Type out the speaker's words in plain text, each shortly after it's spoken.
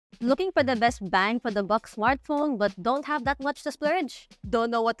Looking for the best bang for the buck smartphone but don't have that much to splurge? Don't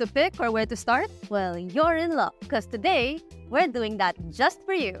know what to pick or where to start? Well, you're in luck, because today, we're doing that just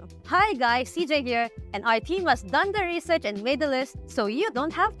for you. Hi guys, CJ here, and our team has done the research and made the list so you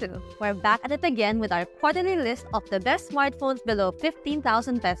don't have to. We're back at it again with our quarterly list of the best smartphones below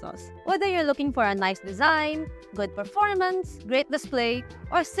 15,000 pesos. Whether you're looking for a nice design, good performance, great display,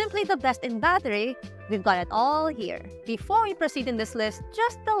 or simply the best in battery, we've got it all here. Before we proceed in this list,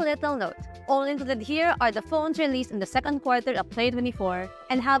 just a little note. All included here are the phones released in the second quarter of 2024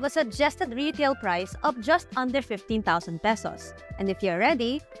 and have a suggested retail price of just under 15,000 pesos. And if you're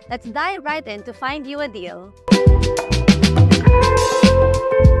ready, let's dive right in to find you a deal.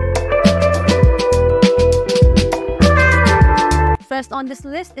 First on this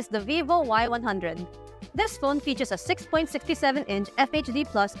list is the Vivo Y100. This phone features a 6.67-inch FHD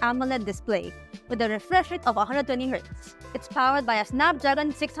Plus AMOLED display with a refresh rate of 120Hz. It's powered by a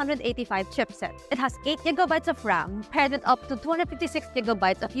Snapdragon 685 chipset. It has 8GB of RAM paired with up to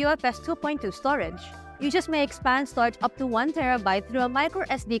 256GB of UFS 2.2 storage. Users may expand storage up to 1TB through a micro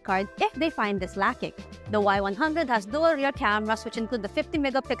SD card if they find this lacking. The Y100 has dual rear cameras which include the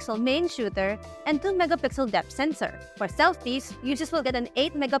 50MP main shooter and 2MP depth sensor. For selfies, users will get an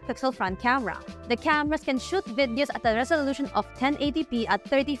 8MP front camera. The cameras can shoot videos at a resolution of 1080p at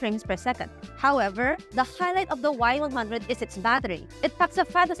 30 frames per second. However, the highlight of the Y100 is its battery. It packs a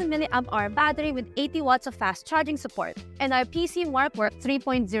 5000mAh battery with 80 watts of fast charging support. In our PC Markwork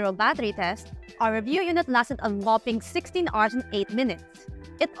 3.0 battery test, our review unit lasted a whopping 16 hours and 8 minutes.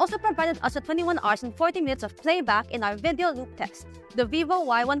 It also provided us a 21 hours and 40 minutes of playback in our video loop test. The Vivo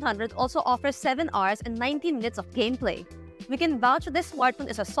Y100 also offers 7 hours and 19 minutes of gameplay. We can vouch that this smartphone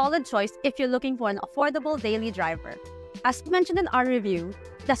is a solid choice if you're looking for an affordable daily driver. As mentioned in our review,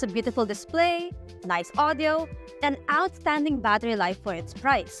 it has a beautiful display, nice audio, and outstanding battery life for its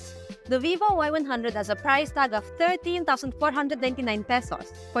price. The Vivo Y100 has a price tag of 13,499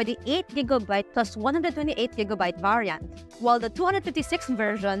 pesos for the 8GB plus 128GB variant, while the 256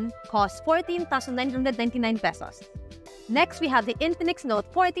 version costs 14,999 pesos. Next, we have the Infinix Note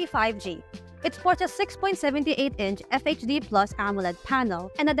 40 5G. It sports a 6.78-inch FHD Plus AMOLED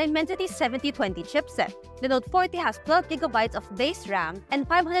panel and a Dimensity 7020 chipset. The Note 40 has 12GB of base RAM and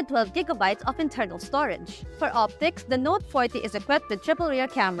 512GB of internal storage. For optics, the Note 40 is equipped with triple rear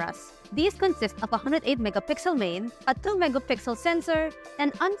cameras. These consist of a 108MP main, a 2MP sensor,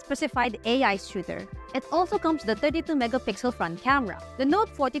 and unspecified AI shooter. It also comes with a 32MP front camera. The Note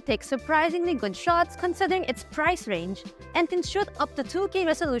 40 takes surprisingly good shots considering its price range and can shoot up to 2K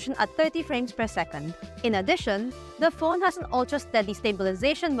resolution at 30 frames per second. In addition, the phone has an ultra-steady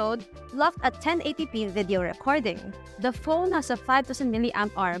stabilization mode locked at 1080p video recording. The phone has a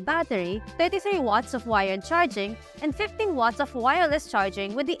 5000mAh battery, 33 watts of wired charging, and 15 watts of wireless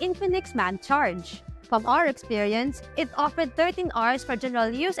charging with the Infinix Man Charge. From our experience, it offered 13 hours for general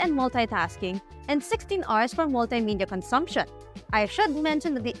use and multitasking, and 16 hours for multimedia consumption. I should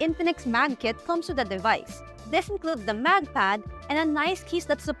mention that the Infinix Man Kit comes with the device. This includes the MagPad and a nice case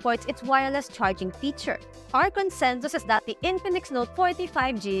that supports its wireless charging feature. Our consensus is that the Infinix Note 40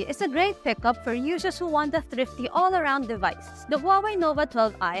 5G is a great pickup for users who want a thrifty all-around device. The Huawei Nova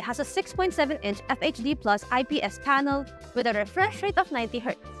 12i has a 6.7-inch FHD Plus IPS panel with a refresh rate of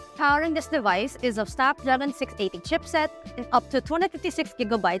 90Hz. Powering this device is a Snapdragon 680 chipset and up to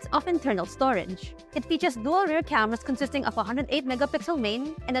 256GB of internal storage. It features dual rear cameras consisting of a 108MP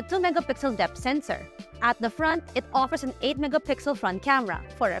main and a 2MP depth sensor. At the front, it offers an 8MP front camera.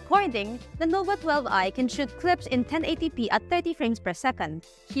 For recording, the Nova 12i can shoot clips in 1080p at 30 frames per second.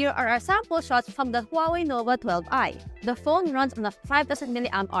 Here are our sample shots from the Huawei Nova 12i. The phone runs on a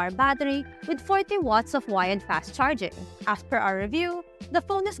 5000mAh battery with 40 watts of wired fast charging. As per our review, the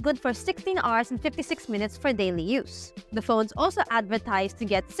phone is good for 16 hours and 56 minutes for daily use. The phone's also advertised to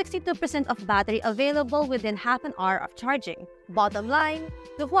get 62% of battery available within half an hour of charging. Bottom line,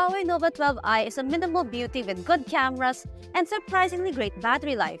 the Huawei Nova 12i is a minimal beauty with good cameras and surprisingly great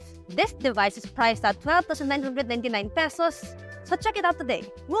battery life. This device is priced at 12,999 pesos, so check it out today.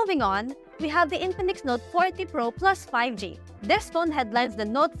 Moving on, we have the Infinix Note 40 Pro Plus 5G. This phone headlines the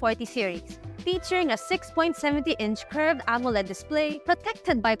Note 40 series, featuring a 6.70-inch curved AMOLED display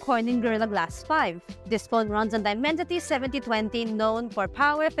protected by Corning Gorilla Glass 5. This phone runs on Dimensity 7020, known for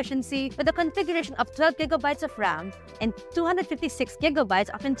power efficiency, with a configuration of 12GB of RAM and 256GB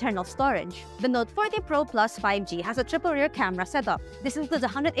of internal storage. The Note 40 Pro Plus 5G has a triple rear camera setup. This includes a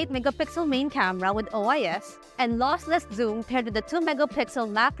 108MP main camera with OIS and lossless zoom paired with a 2MP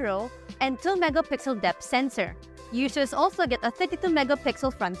macro and 2MP depth sensor. Users also get a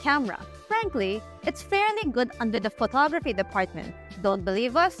 32MP front camera. frankly, it's fairly good under the photography department. Don't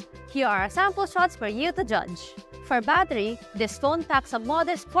believe us? Here are sample shots for you to judge. For battery, this phone packs a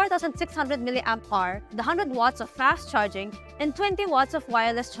modest 4,600 mAh, the 100 watts of fast charging, and 20 watts of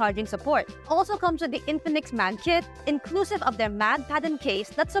wireless charging support. Also comes with the Infinix Mag Kit, inclusive of their Mag Pattern case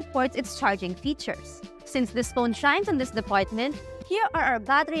that supports its charging features. Since this phone shines in this department, here are our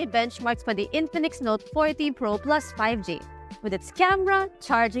battery benchmarks for the Infinix Note 40 Pro Plus 5G. With its camera,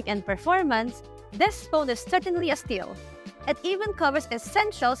 charging, and performance, this phone is certainly a steal. It even covers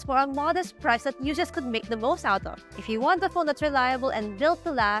essentials for a modest price that users could make the most out of. If you want a phone that's reliable and built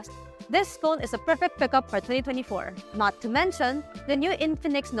to last, this phone is a perfect pickup for 2024. Not to mention, the new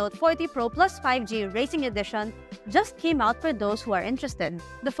Infinix Note 40 Pro Plus 5G Racing Edition just came out for those who are interested.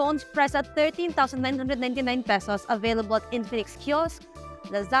 The phone's priced at 13,999 pesos, available at Infinix Kiosk,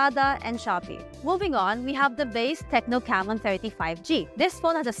 Lazada, and Shopee. Moving on, we have the base Tecno Camon 30 5G. This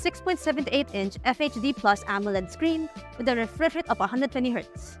phone has a 6.78-inch FHD Plus AMOLED screen with a refresh rate of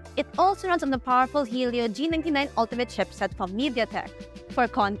 120Hz. It also runs on the powerful Helio G99 Ultimate chipset from MediaTek. For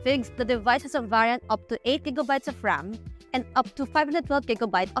configs, the device has a variant up to 8GB of RAM and up to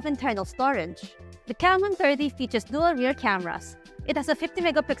 512GB of internal storage. The Camon 30 features dual rear cameras. It has a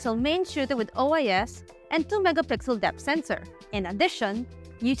 50-megapixel main shooter with OIS and 2-megapixel depth sensor. In addition,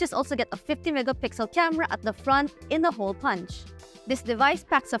 users also get a 50-megapixel camera at the front in the hole punch. This device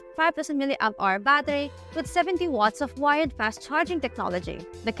packs a 5,000 mAh battery with 70 watts of wired fast charging technology.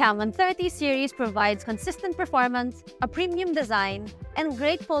 The Camon 30 series provides consistent performance, a premium design, and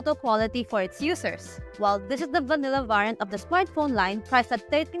great photo quality for its users. While this is the vanilla variant of the smartphone line priced at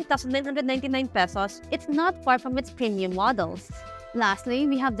 13,999 pesos, it's not far from its premium models. Lastly,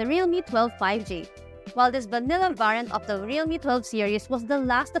 we have the Realme 12 5G. While this vanilla variant of the Realme 12 series was the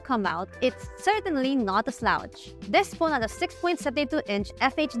last to come out, it's certainly not a slouch. This phone has a 6.72-inch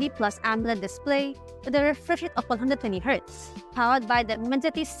FHD Plus AMOLED display with a refresh rate of 120Hz, powered by the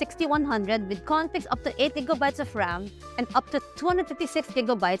Dimensity 6100 with configs up to 8GB of RAM and up to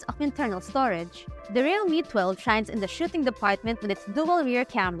 256GB of internal storage. The Realme 12 shines in the shooting department with its dual rear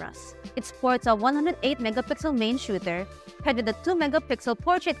cameras. It sports a 108-megapixel main shooter paired with a 2-megapixel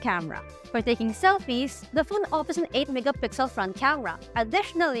portrait camera. For taking selfies, the phone offers an 8-megapixel front camera.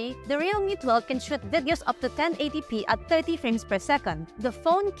 Additionally, the Realme 12 can shoot videos up to 1080p at 30 frames per second. The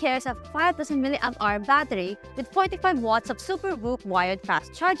phone carries a 5,000 mAh battery with 45 watts of Super Whoop wired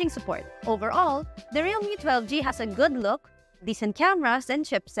fast charging support. Overall, the Realme 12G has a good look, decent cameras and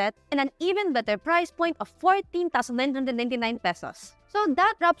chipset, and an even better price point of 14,999 pesos. So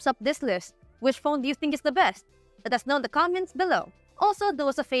that wraps up this list. Which phone do you think is the best? Let us know in the comments below. Also, do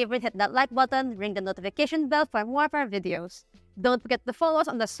us a favor and hit that like button, ring the notification bell for more of our videos. Don't forget to follow us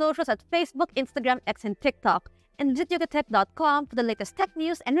on the socials at Facebook, Instagram, X, and TikTok, and visit youtube.com for the latest tech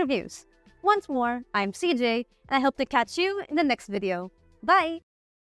news and reviews. Once more, I'm CJ, and I hope to catch you in the next video. Bye!